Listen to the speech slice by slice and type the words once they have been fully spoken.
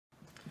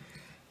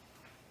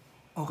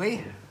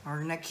Okay,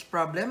 our next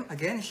problem,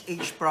 again, is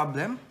age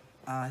problem.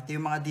 Ito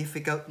yung mga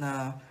difficult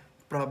na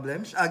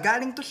problems.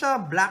 Galing to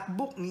sa black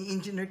book ni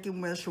Engineer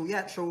Kim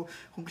Suyat. So,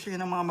 kung gusto nyo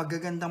ng mga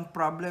magagandang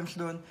problems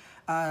doon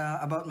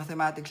about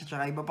mathematics at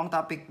saka iba pang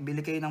topic,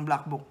 bili kayo ng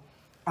black book.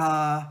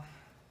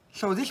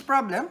 So, this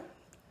problem,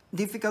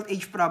 difficult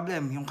age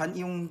problem.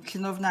 Yung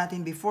sinolve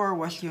natin before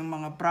was yung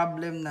mga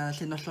problem na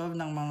sinosolve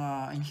ng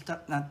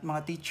mga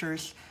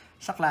teachers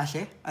sa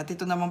klase. At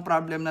ito naman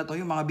problem na to,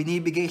 yung mga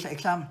binibigay sa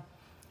exam.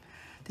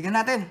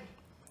 Tingnan natin.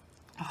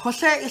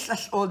 Jose is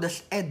as old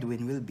as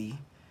Edwin will be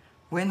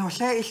when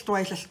Jose is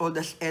twice as old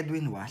as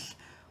Edwin was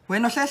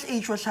when Jose's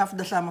age was half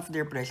the sum of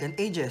their present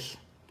ages.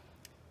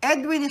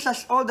 Edwin is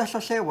as old as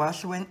Jose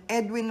was when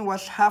Edwin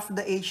was half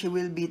the age he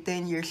will be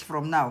 10 years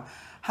from now.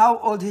 How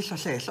old is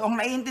Jose? So, ang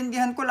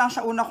naiintindihan ko lang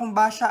sa una kong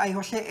basa ay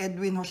Jose,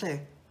 Edwin,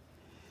 Jose.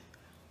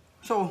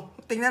 So,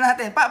 tingnan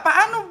natin.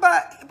 Paano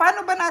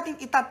ba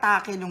natin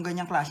itatakil yung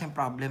ganyang klaseng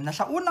problem na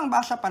sa unang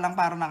basa pa lang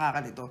parang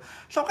nakakalito?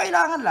 So,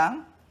 kailangan lang,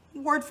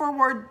 word for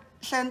word,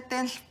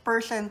 sentence per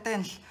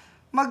sentence.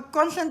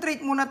 Mag-concentrate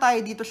muna tayo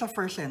dito sa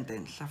first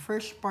sentence, sa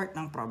first part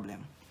ng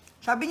problem.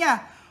 Sabi niya,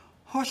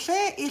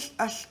 Jose is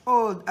as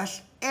old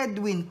as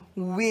Edwin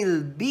will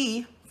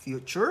be,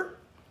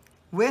 future,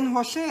 when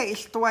Jose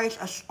is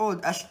twice as old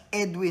as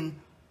Edwin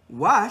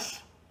was,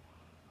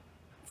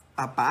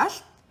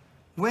 past,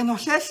 when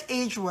Jose's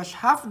age was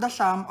half the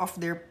sum of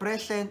their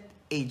present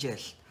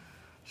ages.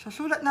 So,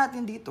 sulat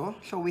natin dito.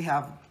 So, we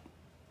have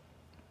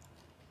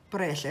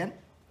present,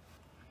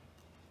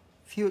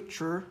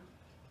 future,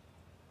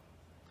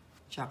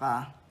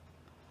 tsaka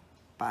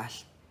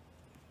past.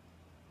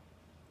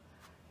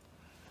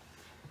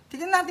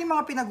 Tignan natin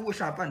mga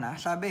pinag-uusapan.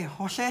 Sabi,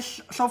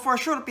 Jose, so for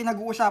sure,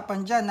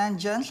 pinag-uusapan dyan,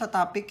 nandyan sa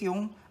topic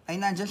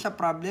nandyan sa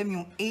problem,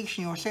 yung age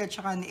ni Jose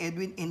tsaka ni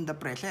Edwin in the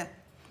present.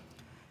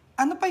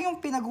 Ano pa yung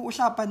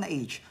pinag-uusapan na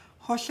age?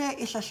 Jose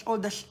is as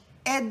old as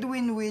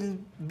Edwin will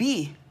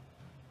be.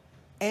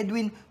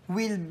 Edwin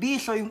will be,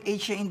 so yung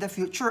age niya in the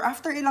future.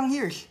 After ilang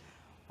years?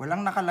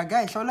 Walang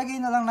nakalagay. So,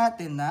 lagay na lang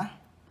natin na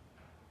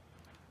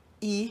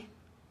E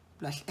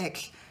plus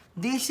X.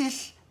 This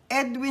is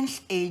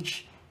Edwin's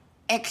age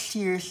X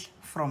years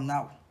from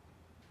now.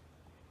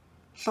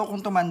 So, kung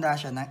tumanda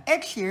siya ng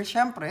X years,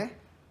 syempre,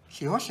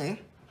 si Jose,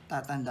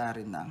 tatanda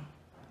rin ng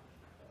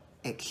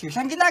X years.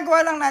 Ang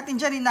ginagawa lang natin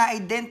dyan,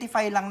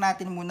 ina-identify lang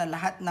natin muna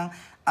lahat ng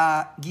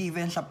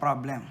given sa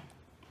problem.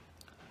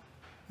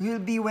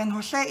 Will be when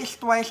Jose is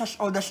twice as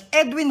old as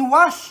Edwin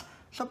was.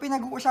 So,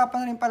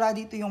 pinag-uusapan rin pala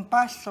dito yung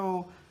past.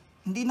 So,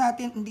 hindi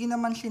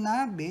naman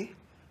sinabi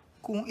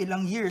kung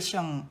ilang years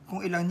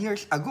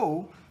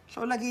ago.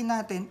 So, lagay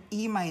natin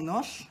E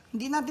minus.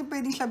 Hindi natin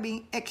pwedeng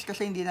sabihin X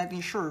kasi hindi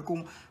natin sure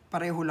kung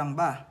pareho lang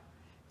ba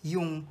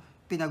yung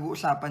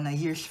pinag-uusapan na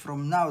years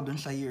from now dun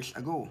sa years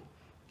ago.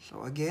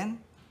 So, again,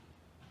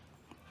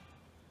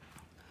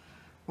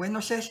 when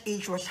Jose's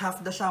age was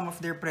half the sum of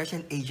their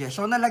present ages.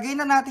 So, nalagay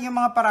na natin yung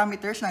mga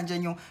parameters.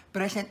 Nandyan yung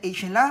present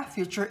age nila,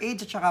 future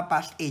age, at saka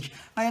past age.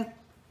 Ngayon,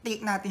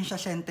 take natin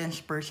siya sentence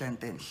per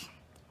sentence.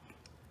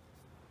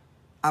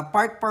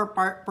 Part per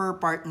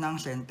part ng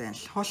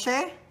sentence.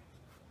 Jose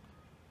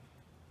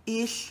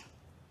is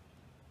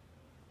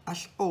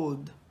as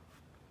old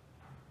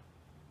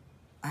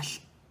as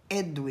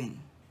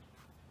Edwin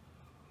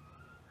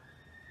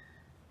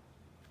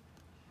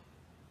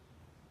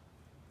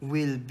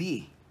will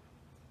be.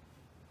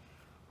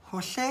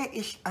 Jose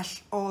is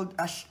as old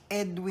as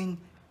Edwin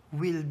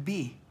will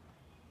be.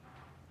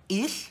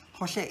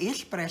 Jose is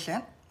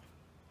present.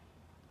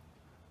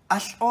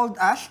 As old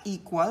as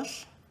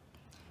equals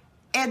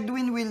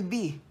Edwin will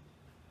be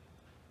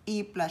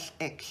E plus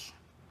X.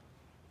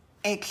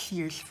 X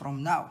years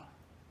from now.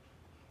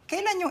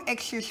 Kailan yung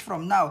X years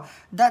from now?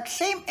 That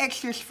same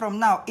X years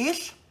from now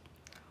is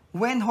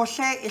when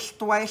Jose is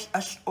twice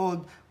as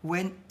old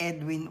when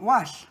Edwin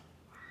was.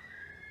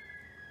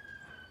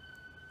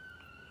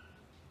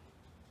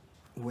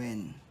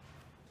 When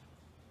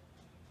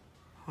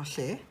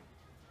Jose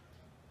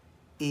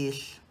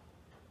is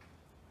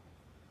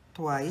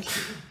twice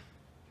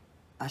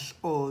as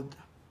old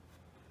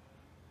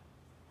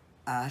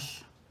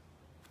as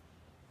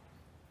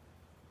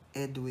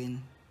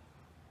Edwin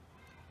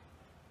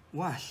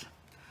was.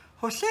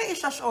 Jose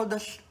is as old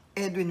as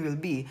Edwin will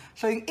be.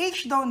 So, yung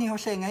age daw ni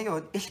Jose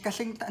ngayon is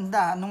kasing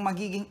tanda nung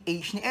magiging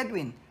age ni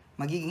Edwin.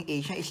 Magiging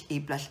age niya is E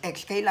plus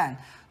X. Kailan?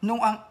 Nung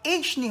ang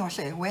age ni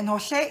Jose, when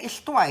Jose is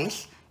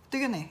twice, ito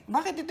yun eh.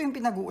 Bakit ito yung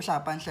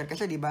pinag-uusapan, sir?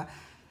 Kasi diba,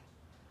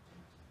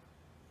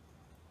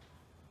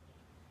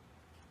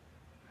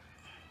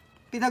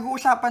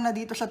 pinag-uusapan na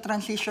dito sa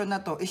transition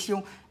na to is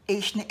yung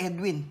age ni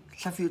Edwin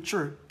sa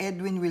future.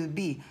 Edwin will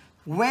be.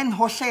 When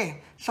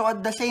Jose, so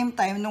at the same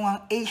time, nung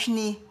ang age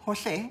ni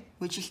Jose,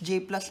 which is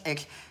J plus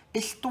X,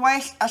 is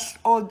twice as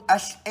old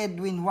as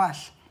Edwin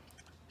was.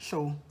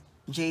 So,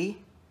 J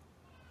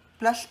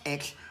plus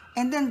X.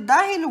 And then,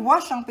 dahil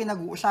was ang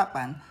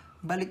pinag-uusapan,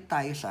 balik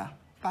tayo sa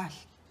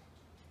past.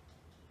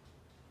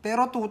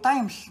 Pero 2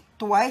 times.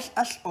 Twice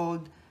as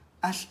old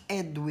as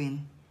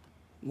Edwin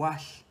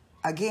was.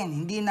 Again,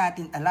 hindi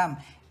natin alam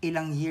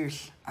ilang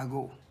years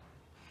ago.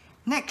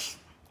 Next,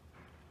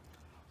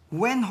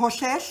 when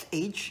Jose's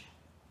age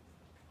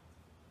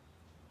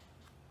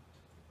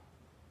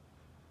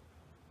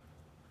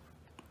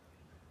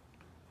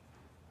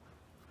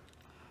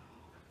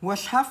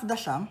was half the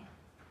sum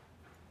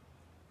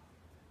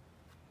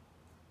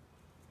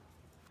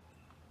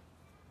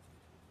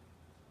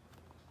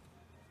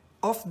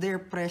of their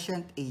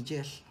present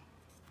ages.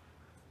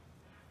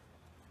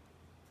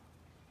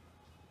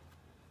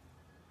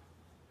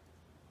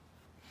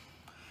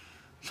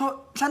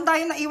 So, saan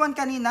tayo naiwan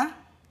kanina?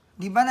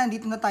 Di ba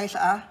nandito na tayo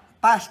sa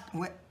past.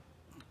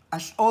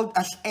 As old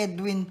as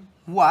Edwin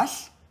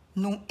was,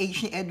 nung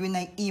age ni Edwin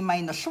ay E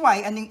minus Y,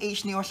 anong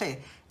age ni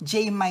Jose?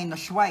 J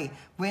minus Y.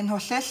 When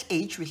Jose's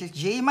age, which is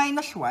J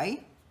minus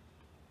Y,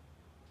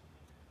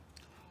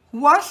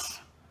 was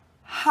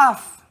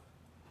half,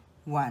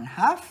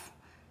 1/2,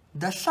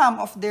 the sum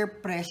of their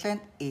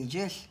present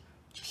ages,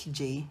 which is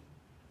J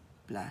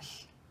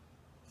plus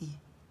E.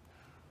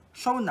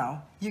 So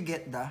now, you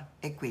get the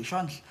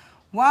equations.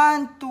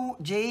 1, 2,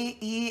 J,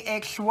 E,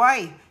 X,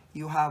 Y.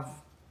 You have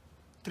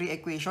 3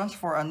 equations,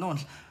 4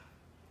 unknowns.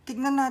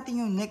 Tignan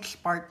natin yung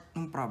next part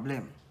ng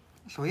problem.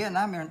 So yan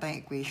meron tayong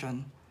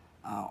equation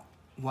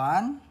 1,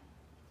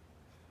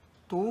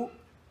 2,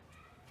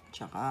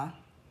 tsaka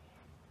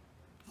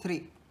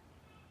 3.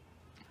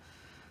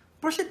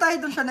 Proceed tayo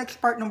dun sa next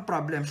part ng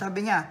problem.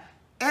 Sabi nga,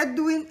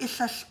 Edwin is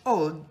as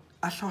old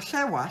as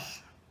Jose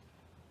was.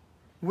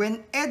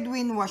 When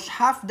Edwin was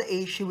half the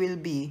age he will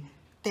be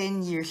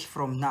 10 years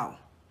from now.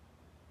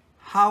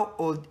 How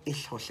old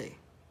is Jose?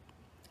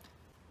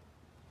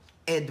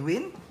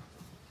 Edwin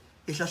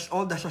is as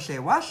old as Jose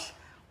was.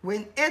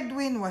 When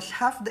Edwin was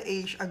half the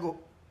age ago,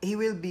 he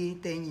will be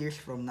 10 years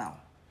from now.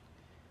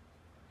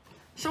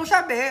 So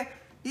sabi,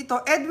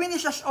 dito, Edwin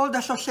is as old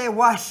as Jose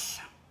was.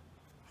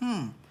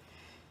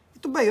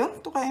 Ito ba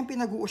yun? Ito kaya yung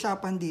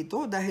pinag-uusapan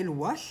dito dahil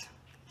was?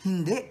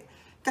 Hindi.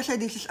 Kasi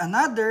this is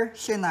another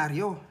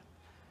scenario.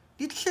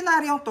 Dito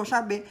scenario to,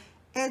 sabi,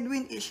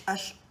 Edwin is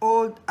as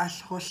old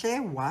as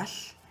Jose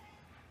was.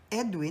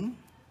 Edwin,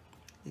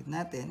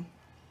 tignan natin,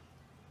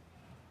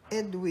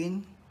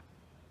 Edwin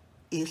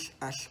is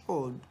as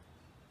old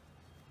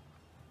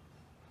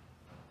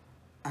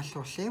as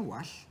Jose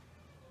was.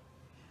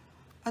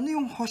 Ano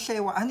yung Jose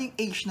was? Ano yung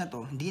age na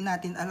to? Hindi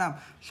natin alam.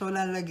 So,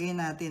 lalagay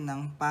natin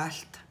ng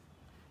past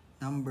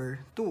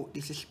number 2.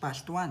 This is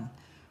past 1.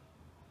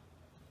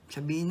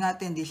 Sabihin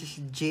natin, this is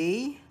J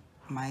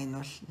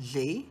minus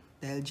J.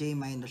 Dahil J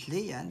minus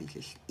J yan, this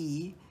is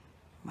E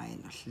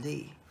minus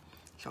J.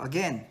 So,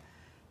 again,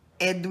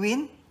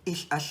 Edwin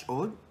is as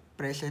old,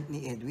 present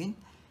ni Edwin.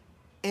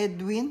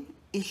 Edwin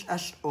is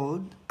as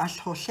old as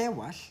Jose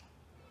was,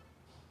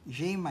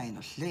 J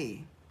minus J.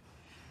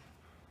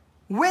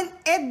 When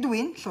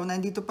Edwin, so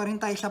nandito pa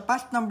rin tayo sa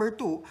past number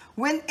 2,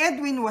 when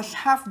Edwin was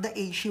half the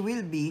age he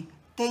will be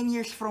 10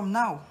 years from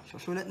now.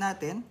 So, sulat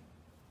natin.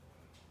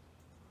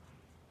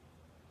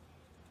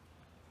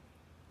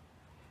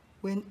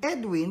 When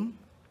Edwin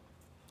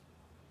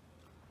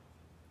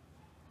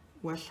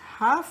was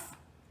half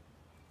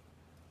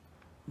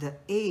the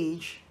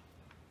age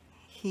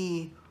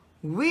he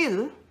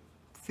will,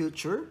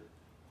 future,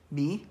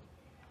 be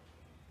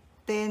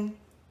 10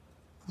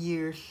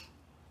 years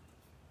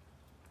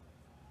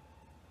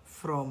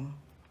from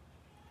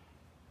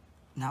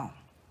now.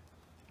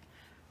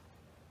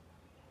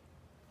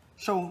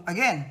 So,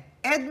 again,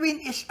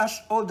 Edwin is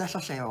as old as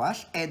Jose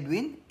was.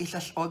 Edwin is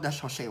as old as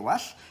Jose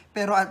was.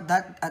 Pero at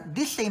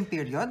this same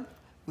period,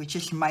 which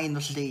is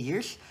minus J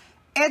years,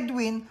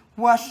 Edwin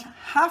was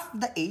half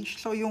the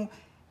age. So, yung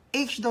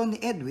age daw ni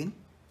Edwin,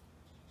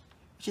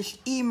 which is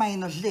E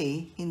minus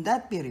J in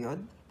that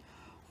period,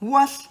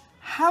 was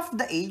half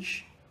the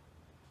age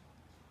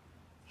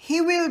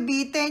he will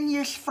be 10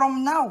 years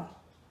from now.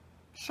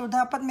 So,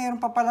 dapat meron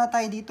pa pala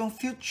tayo ditong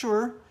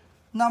future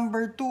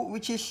number 2,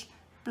 which is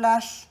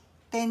plus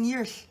 10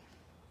 years.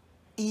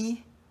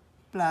 E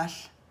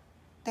plus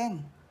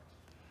 10.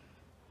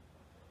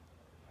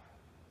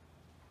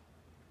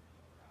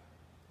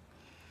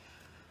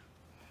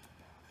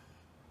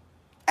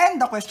 And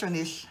the question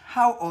is,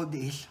 how old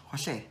is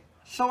Jose?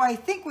 So, I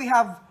think we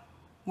have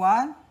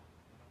 1,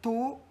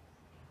 2,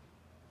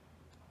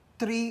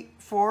 3,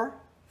 4,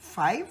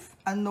 5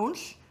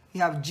 unknowns. We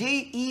have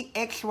J, E,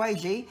 X, Y,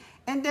 J.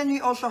 And then we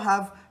also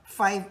have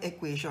 5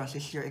 equations.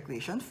 This is your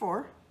equation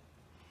 4.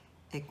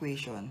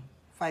 Equation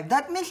 5.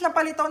 That means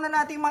napalitaw na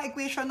natin yung mga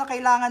equation na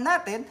kailangan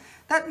natin.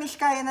 That means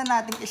kaya na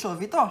natin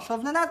isolve ito.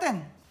 Solve na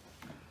natin.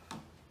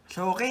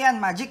 So, okay yan.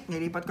 Magic.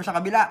 Nilipat ko sa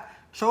kabila.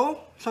 So,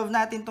 solve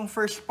natin tong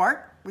first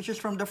part, which is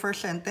from the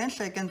first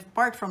sentence. Second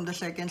part from the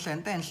second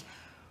sentence.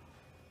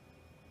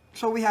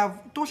 So, we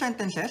have 2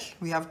 sentences.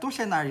 We have 2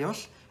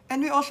 scenarios. And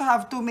we also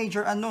have 2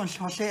 major unknowns,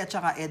 Jose at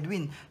saka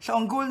Edwin. So,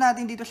 ang goal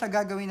natin dito sa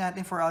gagawin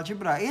natin for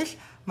algebra is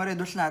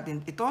ma-reduce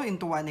natin ito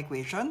into 1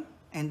 equation.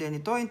 And then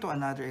ito into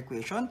another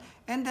equation.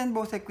 And then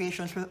both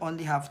equations will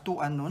only have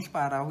 2 unknowns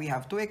para we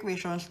have 2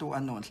 equations, 2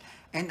 unknowns.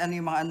 And ano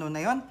yung mga unknown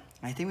na yun?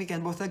 I think we can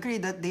both agree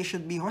that they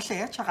should be Jose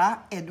at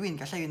saka Edwin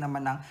kasi yun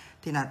naman ang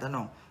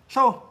tinatanong.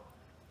 So,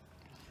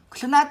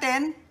 gusto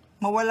natin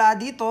mawala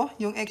dito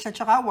yung x at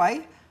saka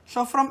y.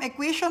 So, from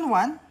equation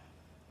 1,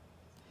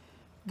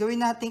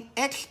 gawin natin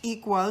x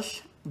equals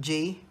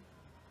j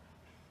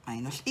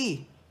minus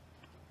e.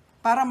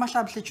 Para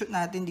ma-substitute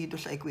natin dito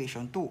sa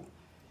equation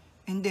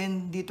 2. And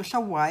then, dito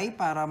sa y,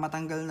 para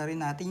matanggal na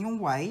rin natin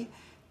yung y,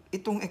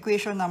 itong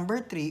equation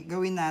number 3,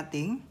 gawin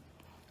natin,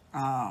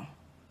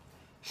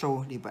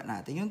 so, lipat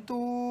natin yung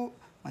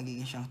 2,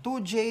 magiging siyang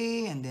 2j,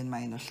 and then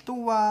minus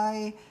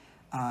 2y,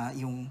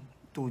 yung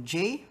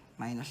 2j,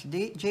 minus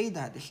j,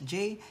 that is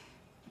j,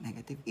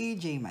 negative e,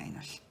 j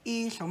minus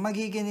e. So,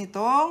 magiging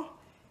itong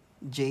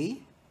j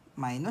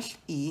minus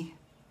e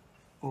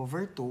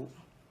over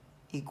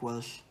 2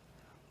 equals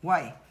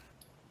y.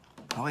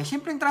 Okay,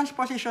 simpleng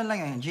transposition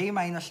lang yan. J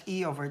minus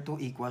e over 2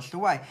 equals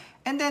to y.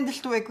 And then,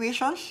 these two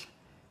equations,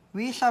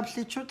 we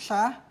substitute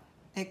sa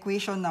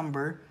equation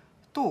number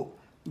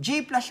 2.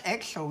 J plus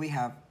x, so we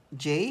have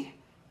j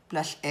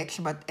plus x,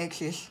 but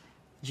x is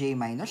j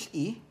minus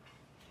e,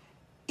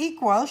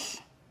 equals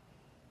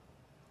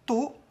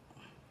 2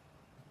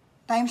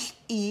 times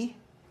e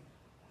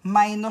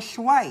minus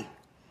y.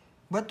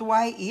 But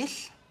y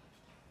is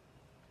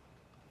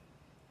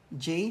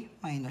j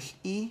minus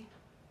e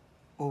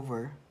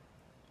over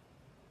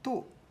 2.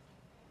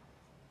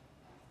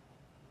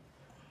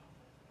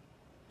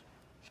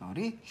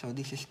 Sorry, so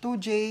this is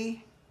 2j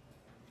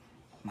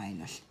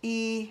minus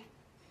e.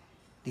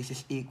 This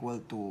is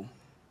equal to,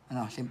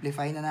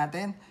 simplify na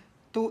natin,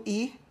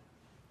 2e,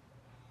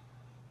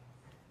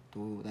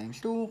 2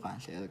 times 2,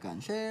 cancel,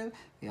 cancel.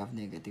 We have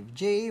negative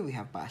j, we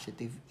have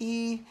positive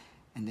e,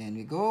 and then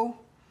we go.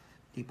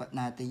 Lipat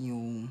natin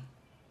yung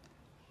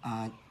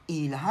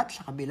e lahat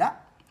sa kabila.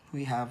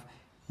 We have,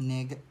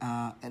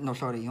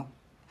 yung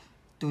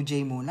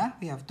 2j muna.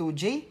 We have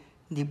 2j.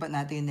 Lipat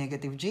natin yung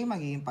negative j,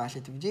 magiging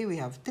positive j.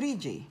 We have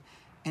 3j.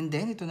 And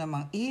then, ito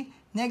namang e,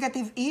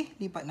 negative e,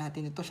 lipat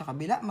natin ito sa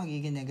kabila,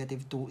 magiging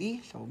negative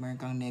 2e. So, meron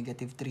kang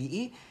negative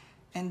 3e.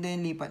 And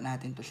then, lipat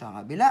natin ito sa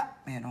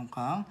kabila, meron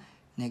kang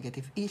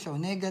negative e. So,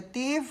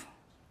 negative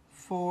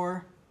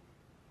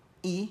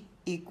 4e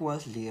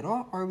equals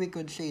 0. Or we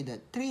could say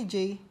that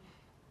 3j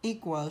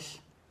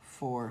equals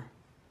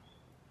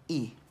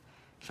 4e.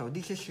 So,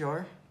 this is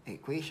your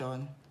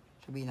equation.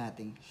 Sabihin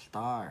natin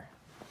star.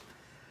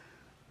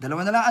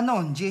 Dalawa na lang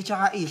unknown, j at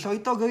saka e. So,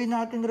 ito gawin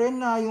natin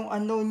rin na yung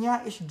unknown niya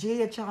is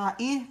j at saka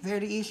e.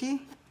 Very easy.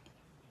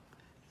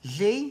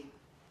 J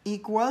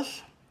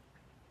equals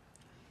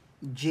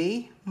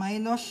j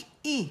minus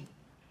e.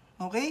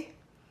 Okay?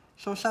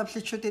 So,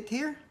 substitute it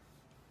here.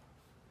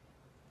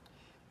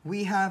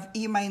 We have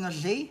e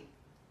minus j.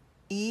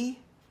 E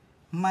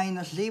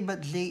minus j,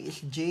 but j is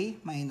j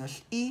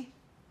minus e.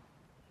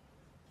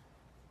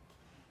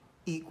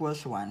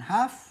 Equals 1/2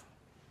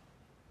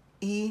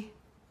 e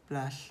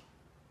plus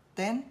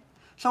 10.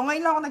 So,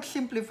 ngayon lang ako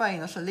nag-simplify.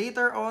 No? So,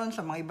 later on,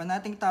 sa mga iba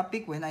nating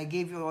topic, when I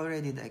gave you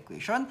already the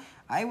equation,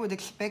 I would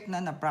expect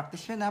na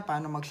na-practice nyo na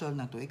paano mag-solve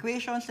ng 2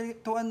 equations,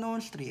 2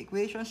 unknowns, 3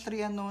 equations,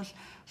 3 unknowns.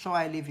 So,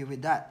 I leave you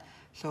with that.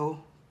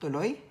 So,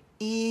 tuloy.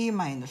 E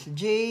minus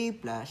j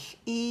plus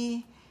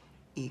e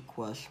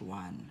equals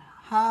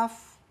 1/2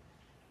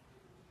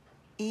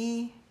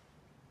 e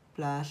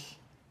plus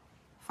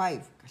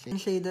 5. Kasi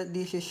say that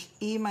this is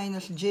e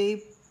minus j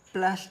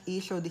plus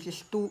e. So, this is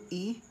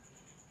 2e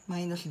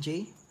minus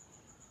j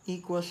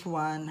equals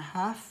 1/2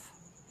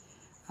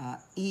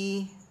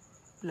 e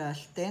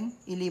plus 10.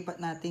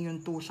 Ilipat natin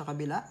yung 2 sa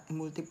kabila.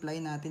 I-multiply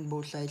natin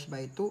both sides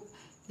by 2.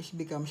 This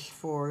becomes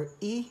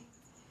 4e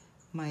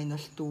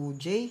minus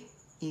 2j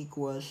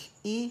equals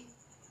e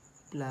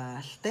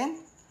plus 10.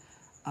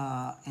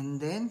 And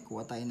then,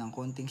 kuha tayo ng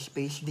konting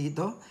space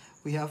dito.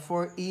 We have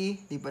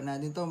 4e. Lipat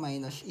natin to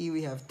minus e.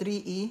 We have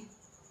 3e.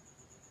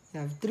 We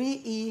have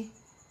 3e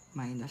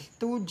minus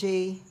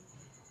 2j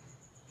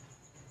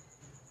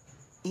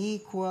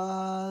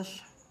equals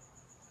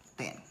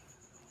 10.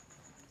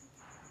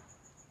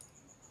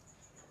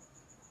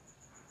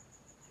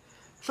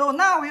 So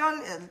now,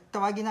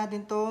 tawagin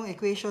natin tong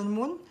equation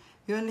moon.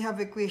 We only have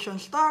equation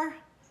star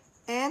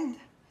and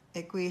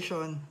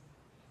equation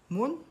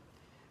moon.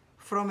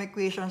 From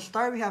equation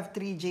star, we have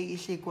 3j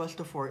is equals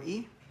to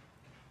 4e.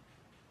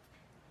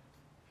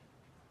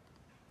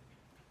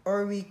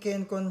 Or we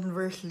can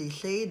conversely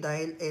say,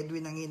 dahil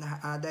Edwin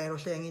dahil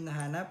Jose ang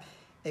hinahanap,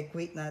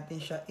 equate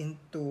natin siya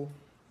into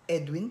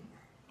Edwin.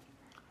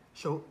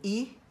 So,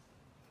 E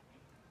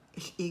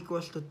is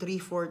equals to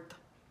 3/4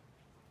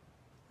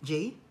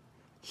 J.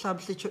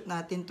 Substitute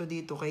natin to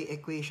dito kay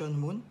equation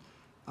moon.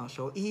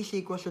 So, E is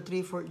equals to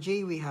 3/4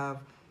 J. We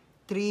have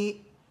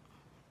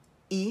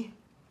 3E,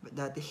 but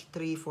that is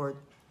 3/4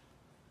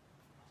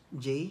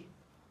 J,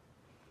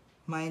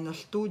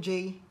 minus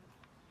 2J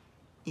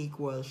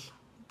equals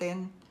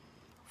 10.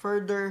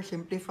 Further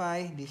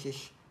simplify, this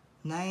is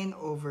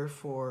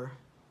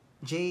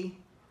 9/4J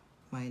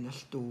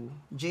minus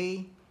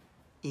 2J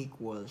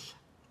equals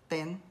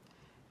 10.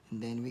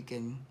 And then we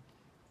can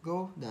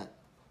go that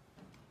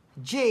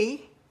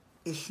J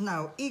is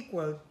now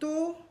equal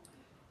to,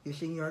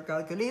 using your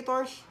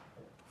calculators,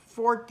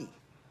 40.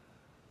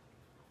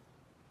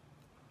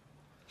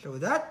 So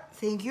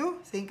thank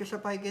you sa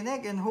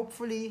pakikinig, and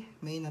hopefully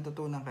may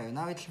natutunan kayo.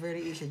 Now it's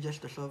very easy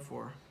just to solve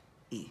for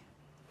E.